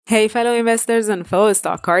Hey fellow investors and fellow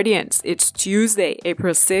stock guardians, it's Tuesday,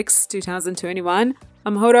 April 6, 2021.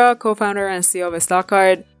 I'm Hoda, co-founder and CEO of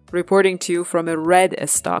StockGuard, reporting to you from a red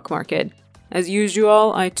stock market. As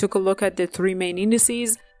usual, I took a look at the three main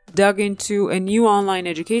indices, dug into a new online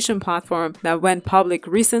education platform that went public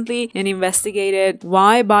recently, and investigated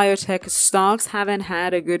why biotech stocks haven't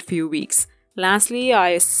had a good few weeks. Lastly,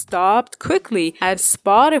 I stopped quickly at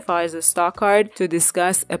Spotify's StockGuard to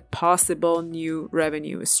discuss a possible new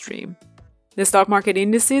revenue stream. The stock market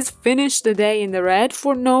indices finished the day in the red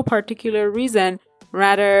for no particular reason,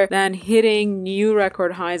 rather than hitting new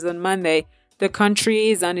record highs on Monday. The country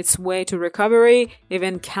is on its way to recovery.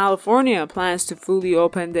 Even California plans to fully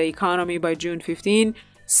open the economy by June 15,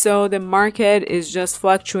 so the market is just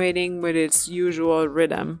fluctuating with its usual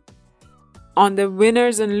rhythm. On the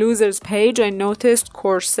winners and losers page, I noticed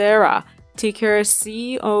Coursera, ticker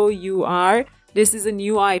COUR. This is a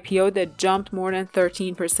new IPO that jumped more than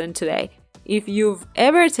 13% today. If you've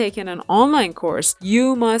ever taken an online course,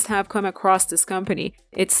 you must have come across this company.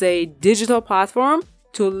 It's a digital platform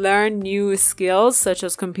to learn new skills such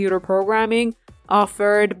as computer programming,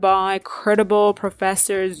 offered by credible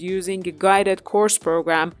professors using a guided course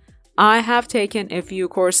program. I have taken a few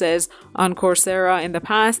courses on Coursera in the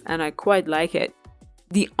past and I quite like it.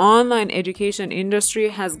 The online education industry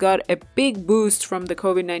has got a big boost from the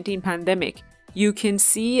COVID-19 pandemic. You can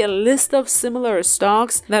see a list of similar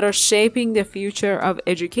stocks that are shaping the future of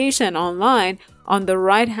education online on the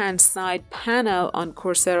right-hand side panel on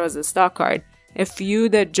Coursera's StockGuard. A few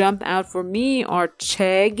that jumped out for me are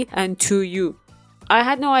Chegg and 2U. I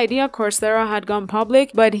had no idea Coursera had gone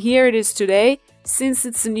public, but here it is today. Since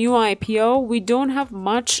it's a new IPO, we don't have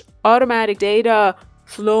much automatic data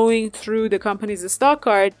flowing through the company's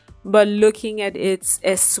StockGuard, but looking at its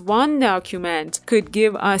S1 document could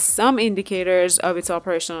give us some indicators of its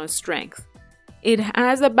operational strength. It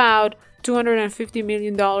has about $250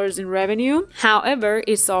 million in revenue. However,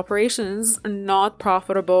 its operations are not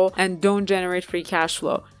profitable and don't generate free cash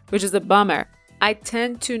flow, which is a bummer. I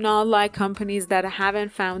tend to not like companies that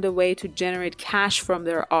haven't found a way to generate cash from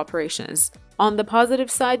their operations. On the positive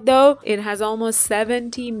side though, it has almost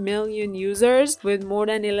 70 million users with more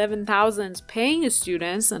than 11,000 paying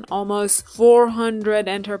students and almost 400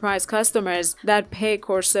 enterprise customers that pay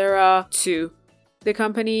Coursera too. The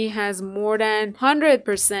company has more than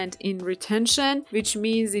 100% in retention, which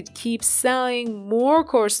means it keeps selling more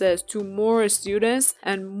courses to more students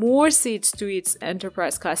and more seats to its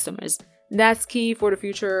enterprise customers. That's key for the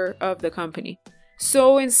future of the company.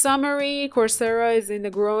 So in summary, Coursera is in the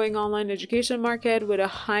growing online education market with a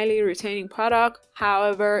highly retaining product.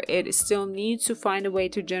 However, it still needs to find a way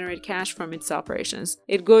to generate cash from its operations.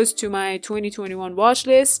 It goes to my 2021 watch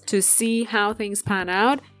list to see how things pan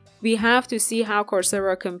out. We have to see how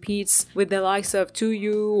Coursera competes with the likes of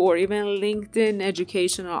 2U or even LinkedIn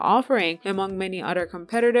educational offering among many other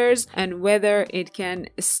competitors, and whether it can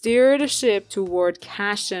steer the ship toward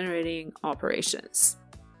cash-generating operations.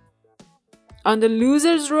 On the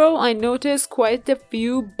losers row, I noticed quite a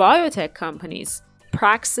few biotech companies.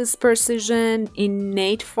 Praxis Precision,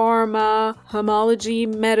 Innate Pharma, Homology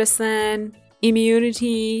Medicine,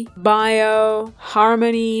 Immunity Bio,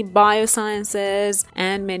 Harmony Biosciences,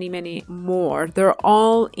 and many more. They're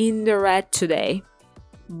all in the red today.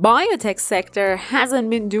 Biotech sector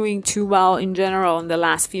hasn't been doing too well in general in the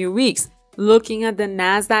last few weeks. Looking at the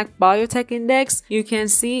Nasdaq Biotech Index, you can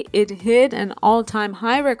see it hit an all-time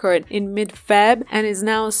high record in mid-Feb and is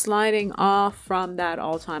now sliding off from that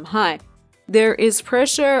all-time high. There is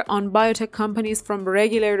pressure on biotech companies from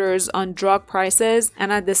regulators on drug prices,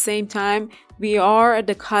 and at the same time, we are at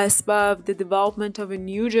the cusp of the development of a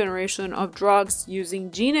new generation of drugs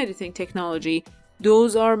using gene editing technology.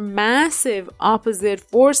 Those are massive opposite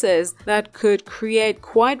forces that could create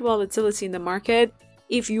quite volatility in the market.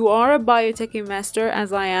 If you are a biotech investor,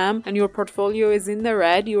 as I am, and your portfolio is in the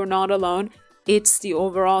red, you're not alone. It's the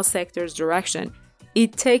overall sector's direction.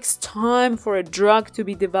 It takes time for a drug to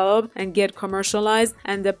be developed and get commercialized,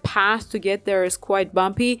 and the path to get there is quite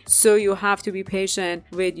bumpy, so you have to be patient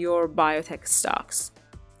with your biotech stocks.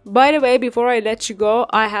 By the way, before I let you go,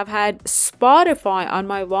 I have had Spotify on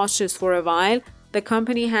my watch list for a while. The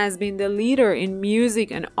company has been the leader in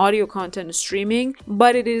music and audio content streaming,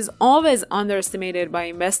 but it is always underestimated by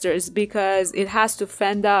investors because it has to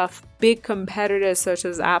fend off big competitors such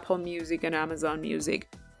as Apple Music and Amazon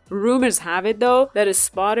Music. Rumors have it though that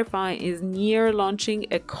Spotify is near launching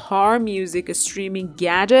a car music streaming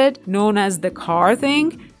gadget known as the Car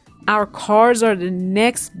Thing. Our cars are the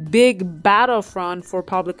next big battlefront for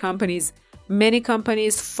public companies. Many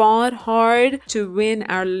companies fought hard to win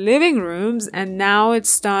our living rooms, and now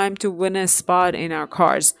it's time to win a spot in our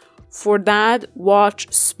cars. For that, watch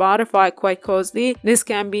Spotify quite closely. This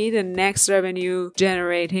can be the next revenue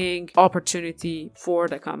generating opportunity for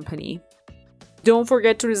the company. Don't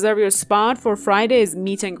forget to reserve your spot for Friday's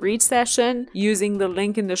meet and greet session using the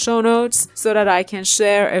link in the show notes so that I can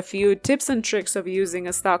share a few tips and tricks of using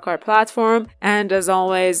a stock card platform. And as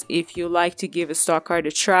always, if you like to give a stock card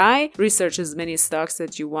a try, research as many stocks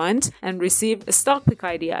that you want, and receive stock pick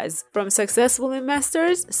ideas from successful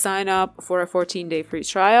investors, sign up for a 14-day free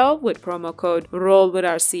trial with promo code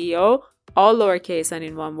ROLLWITHOURCEO, all lowercase and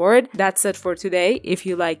in one word. That's it for today. If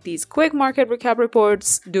you like these quick market recap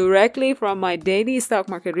reports directly from my daily stock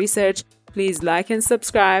market research, please like and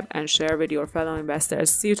subscribe and share with your fellow investors.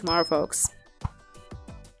 See you tomorrow, folks.